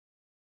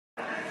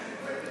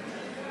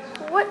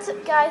What's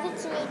up guys,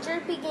 it's me,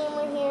 Derpy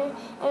Gamer here,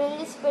 and in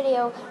this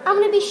video, I'm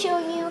going to be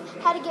showing you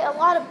how to get a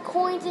lot of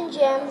coins and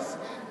gems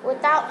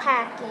without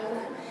hacking.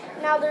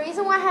 Now the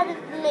reason why I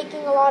haven't been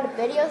making a lot of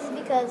videos is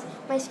because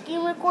my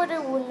screen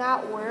recorder would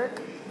not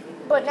work,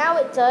 but now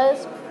it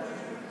does,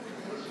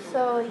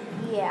 so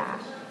yeah.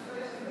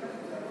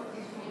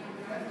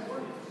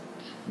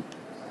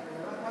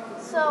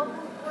 So,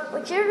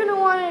 what you're going to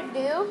want to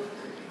do,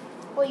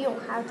 well you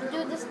don't have to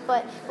do this,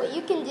 but what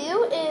you can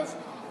do is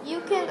you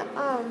can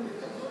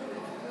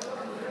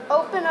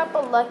open up a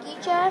lucky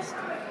chest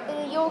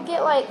and you'll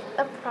get like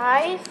a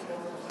prize.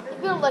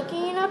 If you're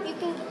lucky enough, you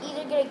can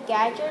either get a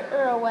gadget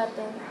or a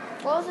weapon.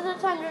 Most of the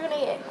time you're going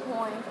to get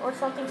coins or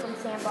something from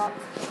Sandbox,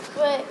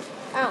 but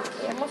I don't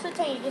care. Most of the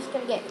time you're just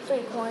going to get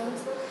 3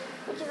 coins,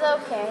 which is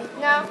okay.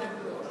 Now,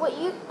 what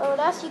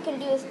else you can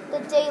do is the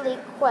daily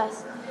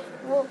quest.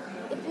 Well,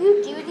 if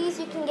you do these,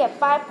 you can get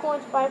 5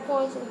 coins, 5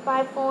 coins, and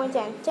 5 coins,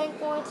 and 10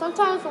 coins,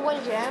 sometimes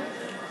 1 gem.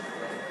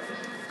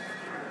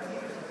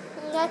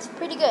 And that's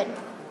pretty good.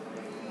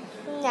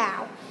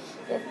 Now,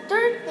 the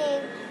third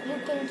thing you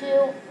can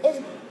do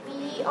is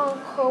be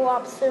on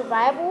co-op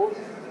survival.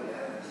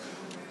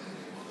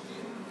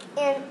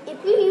 And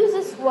if you use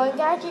this one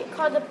gadget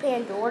called the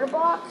Pandora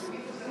box,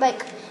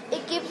 like,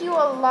 it gives you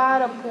a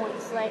lot of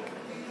points. Like,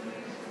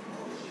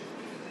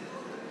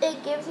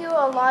 it gives you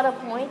a lot of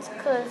points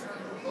because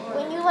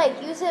when you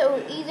like use it, it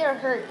will either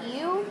hurt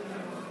you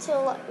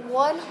to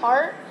 1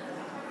 heart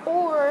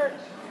or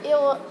it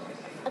will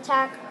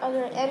attack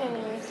other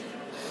enemies.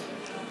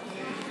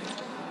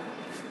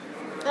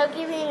 I'll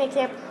give you an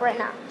example right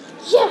now.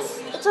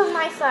 Yes, it's on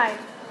my side.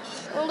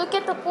 And look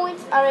at the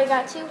points. I already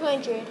got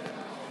 200.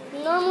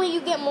 Normally you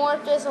get more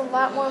if there's a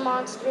lot more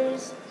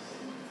monsters.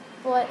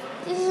 But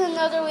this is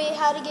another way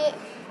how to get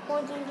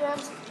coins and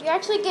gems. You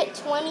actually get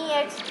 20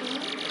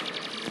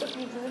 XP if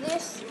you do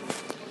this.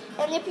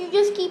 And if you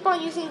just keep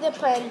on using the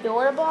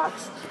Pandora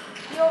box,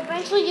 you'll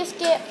eventually just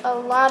get a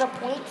lot of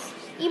points.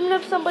 Even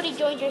if somebody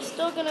joins, you're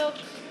still going to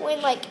win.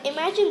 Like,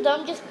 imagine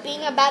them just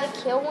being about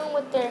to kill one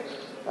with their,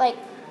 like,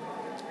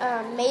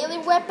 melee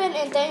weapon,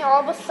 and then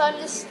all of a sudden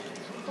this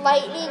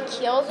lightning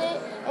kills it,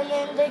 and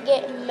then they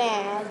get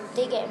mad.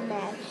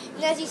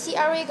 And as you see,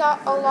 I already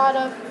got a lot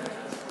of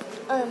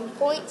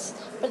points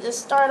for the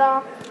start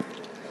off.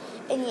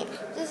 And yeah,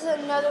 this is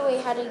another way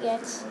how to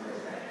get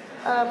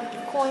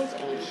coins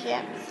and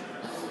gems.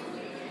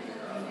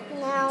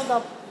 Now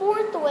the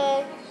 4th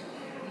way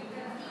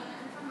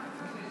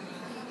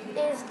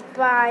is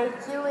by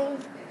doing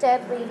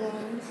deadly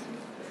games.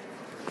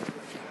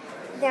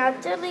 Now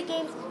deadly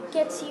games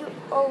gets you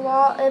a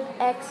lot of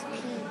XP.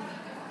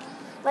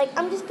 Like,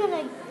 I'm just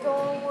gonna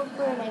go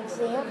for an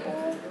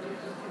example.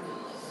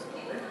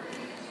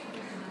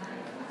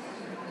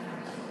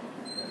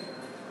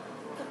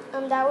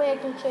 That way I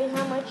can show you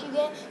how much you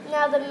get.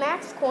 Now the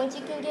max coins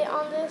you can get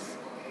on this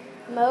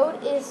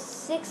mode is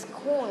 6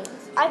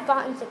 coins. I've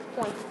gotten 6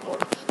 points before.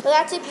 So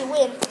that's if you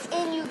win.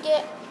 And you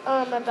get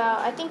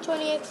about, I think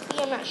 20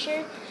 XP, I'm not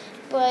sure.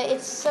 But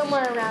it's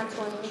somewhere around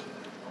 20.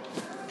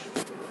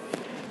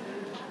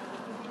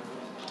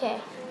 Okay.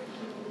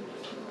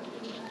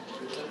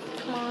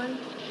 Come on.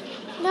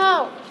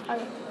 No!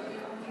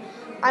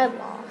 I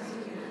lost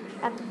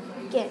at the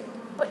beginning.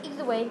 But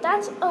either way,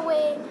 that's a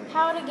way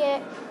how to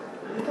get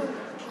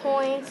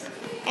coins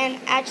and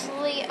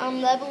actually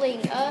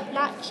leveling up,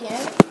 not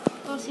gems,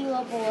 once you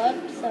level up.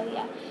 So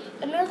yeah.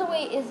 Another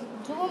way is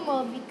dual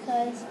mode,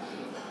 because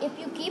if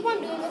you keep on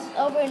doing this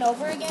over and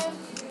over again,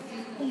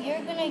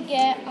 you're gonna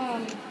get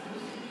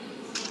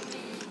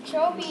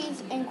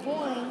trophies and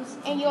coins,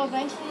 and you'll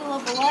eventually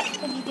level up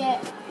because you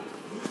get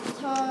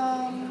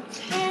 10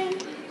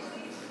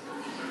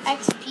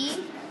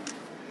 XP.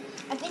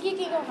 I think you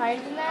can go higher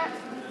than that.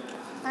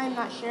 I'm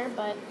not sure,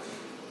 but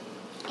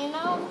you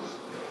know,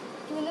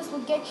 doing this will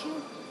get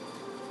you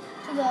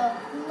to the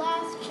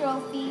last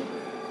trophy.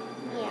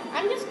 Yeah,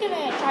 I'm just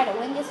gonna try to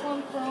win this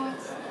one for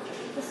once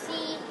to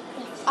see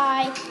if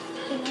I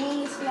can win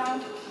this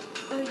round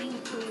for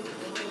YouTube.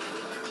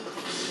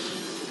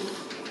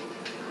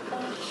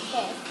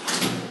 Okay,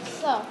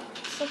 so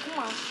come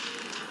on.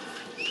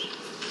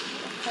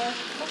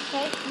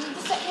 Okay, you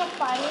just set me on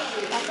fire.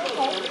 That's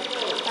okay.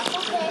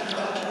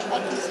 I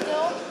can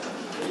still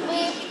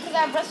live because I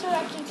have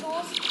resurrection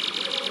tools.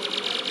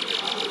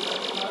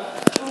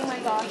 Oh my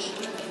gosh.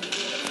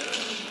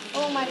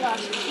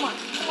 Come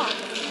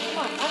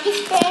on. I'm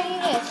just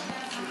spamming this.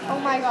 Oh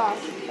my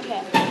gosh.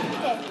 Okay.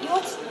 You know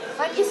what?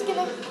 I'm just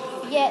gonna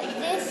get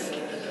this.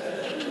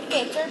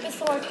 Okay, Turkish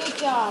sword. Good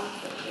job.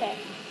 Okay.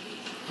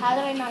 How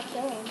did I not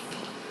kill him?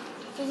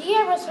 Does he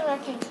have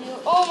resurrection too?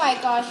 Oh my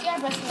gosh, he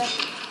has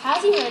resurrection.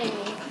 How's he hurting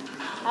me?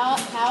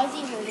 How is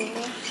he hurting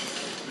me?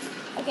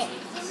 Okay,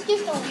 this is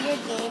just a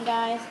weird game,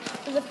 guys.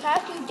 For the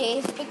past few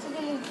days,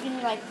 Pixelgun has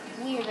been like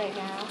weird right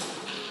now.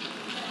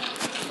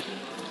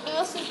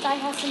 Unless this guy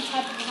has some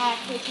type of hack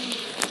that he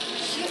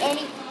shoot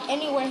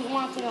anywhere he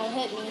wants and it'll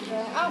hit me,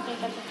 but I don't think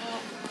that's a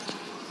hack.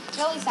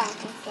 At least I don't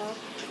think so.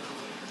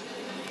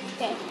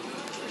 Okay.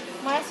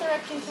 My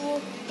resurrection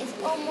tool is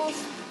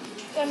almost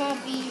gonna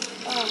be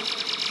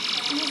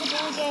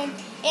usable again,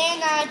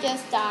 and I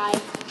just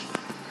died.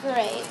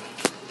 Great.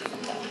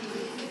 Okay.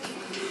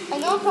 I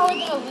know I'm probably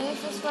gonna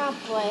lose this round,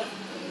 but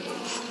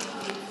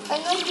I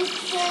know you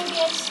can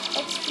get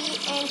XP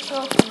and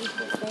trophies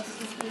with this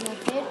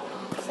method.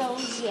 So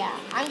yeah,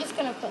 I'm just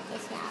gonna quit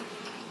this now.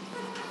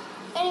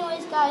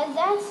 Anyways, guys,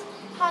 that's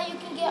how you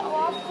can get a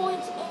lot of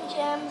points and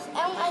gems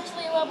and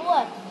actually level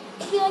up.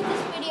 If you like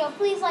this video,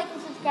 please like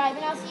and subscribe,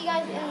 and I'll see you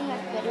guys in the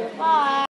next video. Bye.